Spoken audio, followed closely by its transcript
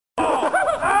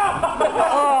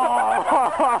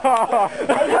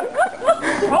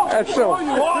That's so.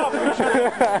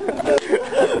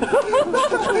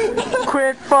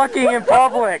 Quit fucking in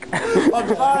public. I'm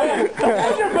trying.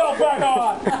 Put your belt back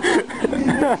on.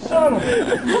 Son of a.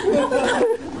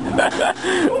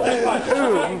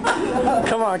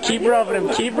 Come on, keep rubbing him.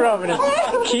 Keep rubbing him.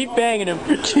 Keep banging him.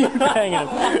 Keep banging him.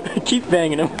 Keep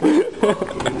banging him.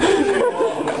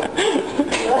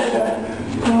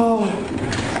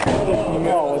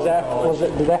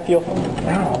 Did that feel fun?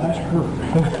 Ow, that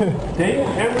hurt. Dave,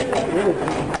 Henry, really.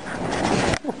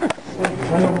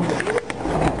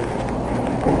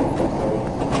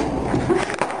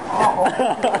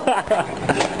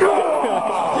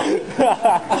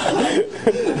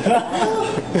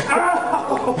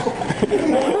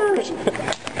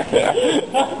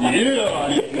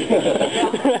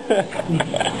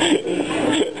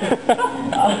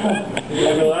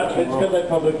 It's because I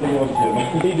publicly won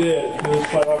too. He did. It was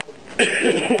quite awkward.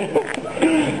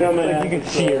 You can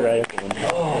see it right.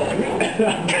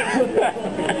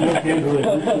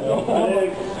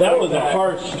 That was a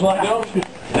harsh slap.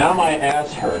 Now my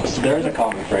ass hurts. There's a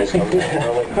common phrase.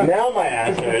 Now my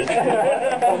ass hurts.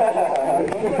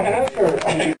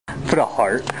 Put a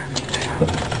heart.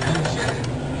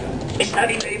 It's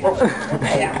not even April. I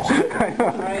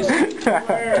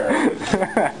swear.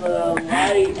 The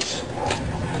light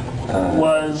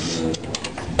was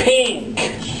pink.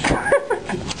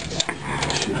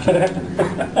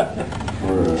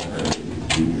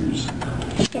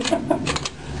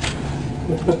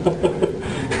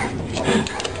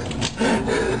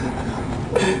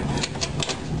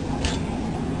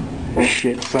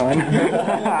 Shit, son.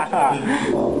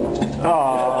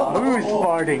 Oh, who's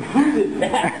farting? Who did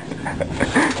that?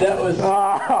 That was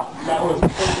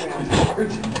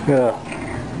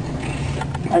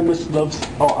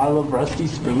I love rusty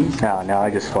spoons. No, I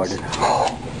just farted.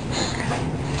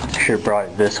 Should have brought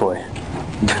it this way.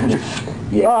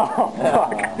 Yeah. Oh,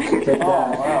 fuck. Take that.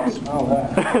 Wow, smell that.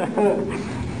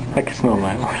 I can smell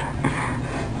mine.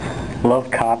 Love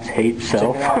cops, hate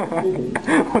self.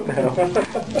 What the hell?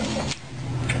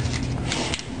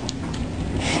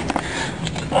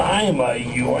 I'm a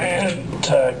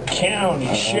Uinta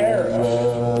County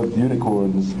Sheriff.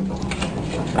 Unicorns.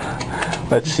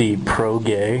 Let's see,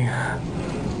 pro-gay.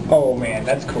 Oh man,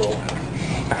 that's cool.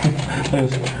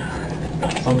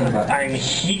 I'm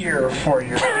here for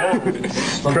your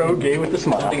guns. Pro-gay with a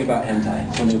smile. Something about hentai.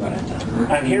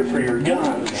 I'm here for your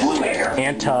guns. Blue hair.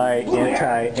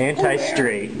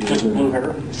 Anti-straight. Just blue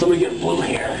hair. Somebody get blue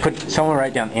hair. Someone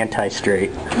write down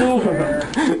anti-straight. Blue hair.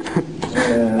 I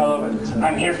love it.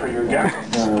 I'm here for your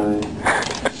guns.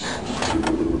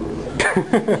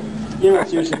 You know,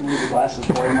 seriously, can leave the glasses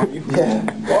for him, aren't you? Yeah.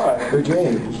 Why? They're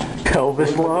gay.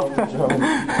 Pelvis love?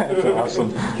 That's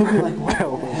awesome. He'll be like, what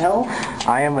the hell?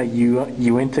 I am a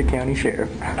Uinta County Sheriff.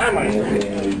 I'm a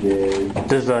Gay.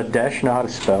 Does Desh know how to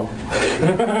spell?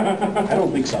 I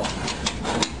don't think so.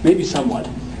 Maybe somewhat.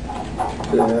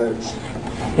 That's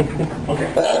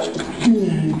Okay.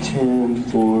 10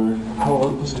 for How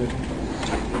old was it?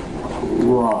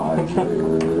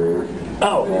 Roger.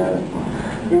 Oh.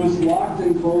 It was locked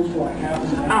and closed for like half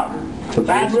an hour.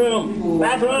 Bathroom!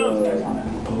 Bathroom!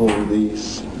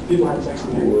 Police People had sex in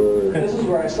there. were. This is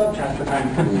where I slept half the time.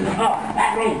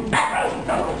 Bathroom!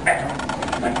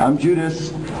 Bathroom! I'm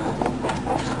Judas.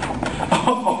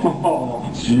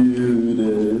 Oh.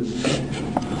 Judas.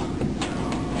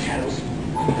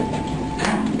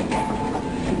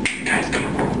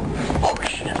 Oh,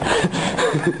 shit.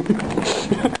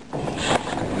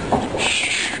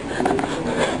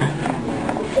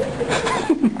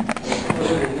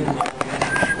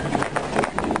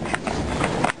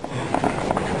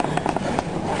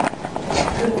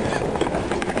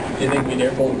 Do you think we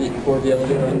dare board the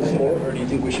elevator on the floor, or do you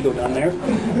think we should go down there?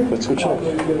 Let's switch up.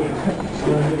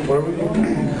 Where are we going?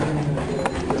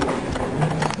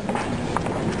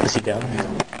 Is he down?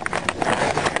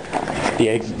 The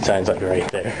exit sign's like right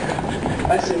there.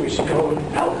 I say we should go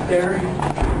out there,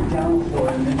 down the floor,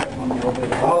 and then jump on the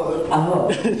elevator.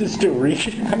 Oh. Just to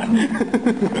reach.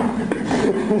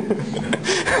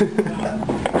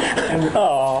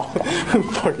 Oh,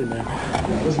 pardon me.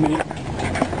 That was me.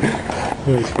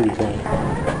 That was pretty funny.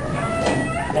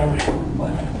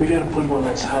 We gotta put him on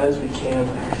as high as we can.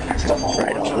 Stuff a whole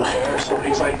bunch up there, so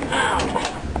he's like, ow.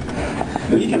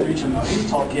 You can reach him though. He's a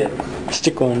tall kid.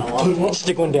 Stick one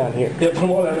down here. Yeah, put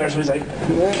him all down there, so he's like,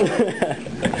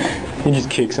 He just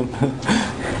kicks him.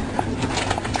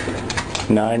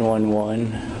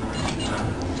 911,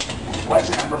 what's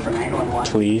the number for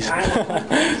 911? please.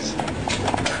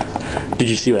 Did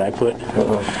you see what I put?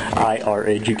 IR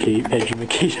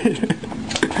educated.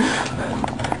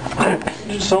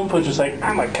 Someone put just like,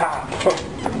 I'm a cop.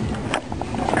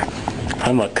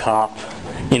 I'm a cop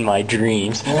in my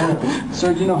dreams.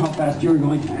 Sir, do you know how fast you were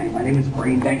going? Hi, my name is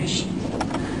Brain Dash.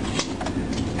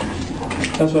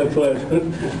 That's what I put.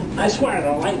 I swear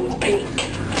the light was pink.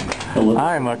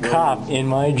 I'm a cop in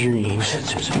my dreams.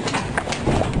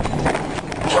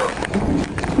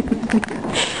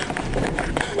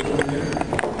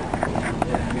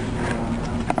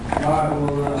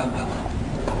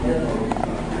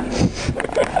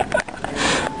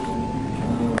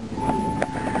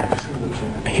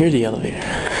 I hear the elevator.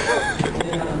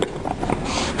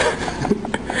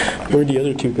 Where'd the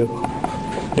other two go?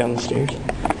 Down the stairs?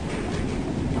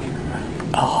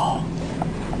 Oh.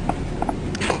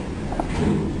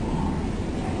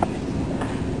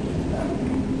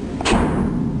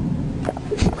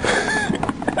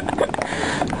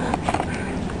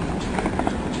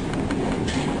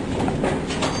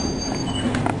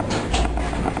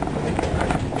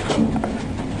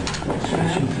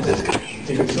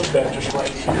 It's so bad, just right.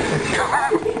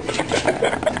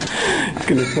 It's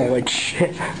gonna smell like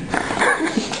shit.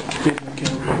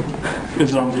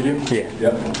 Is it on video? Yeah.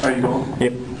 Yep. Are you going?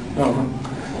 Yep.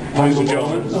 Ladies and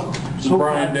gentlemen, this is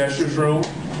Brian Dasher's room.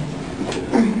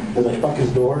 Did I fuck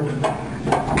his door?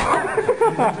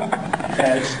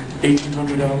 At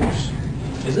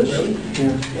 $1,800. Is it really?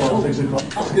 Yeah. Well, 6 o'clock.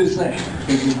 I was gonna say.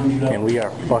 $1,800. And we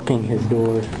are fucking his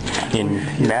door in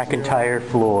McIntyre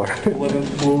floor. 11th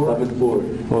floor. 11th floor.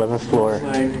 11th floor.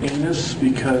 Like anus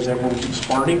because everyone keeps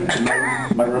farting.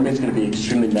 My roommate's gonna be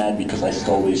extremely mad because I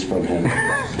stole these from him.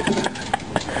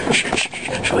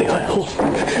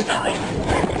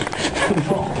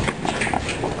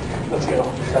 Let's go.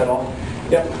 Is that all?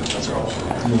 Yep. That's all.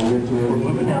 We're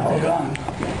moving now. Hold on.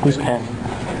 Whose pen?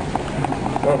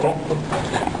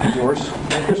 Yours.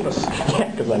 Merry Christmas. Yeah,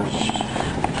 because I'm...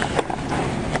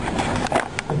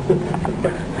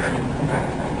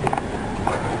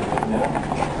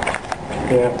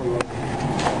 Yeah.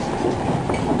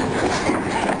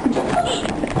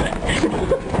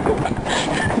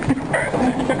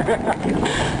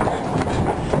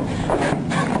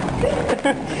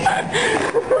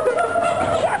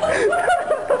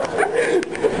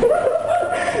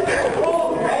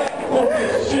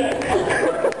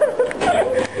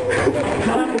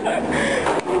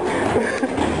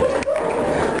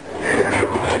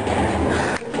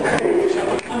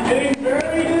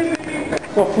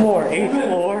 What floor? 8th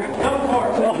floor?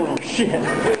 Oh, shit.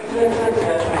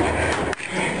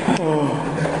 Oh.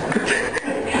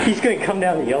 He's gonna come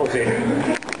down the elevator.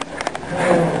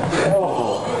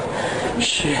 Oh,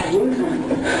 shit.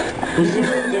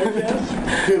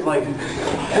 Dude, like.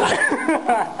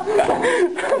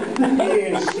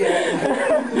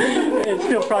 It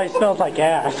still probably smells like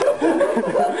ass.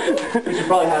 We should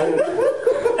probably have it.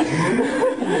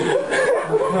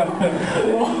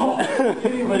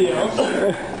 Anybody else?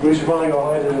 We should probably go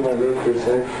hide in my room for a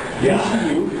sec. Yeah.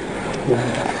 You.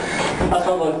 I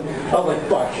was like,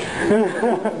 fuck.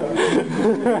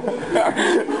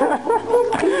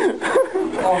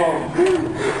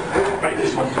 Right,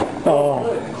 this one.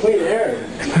 Oh, Clean air.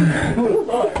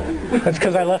 that's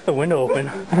because I left the window open.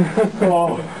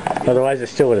 Oh. Otherwise, it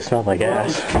still would have smelled like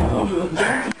ass.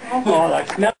 Oh,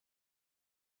 that's not.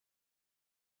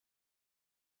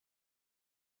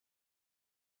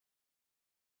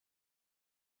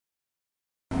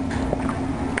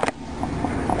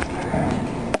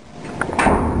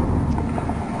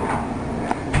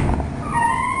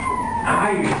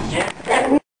 Yeah.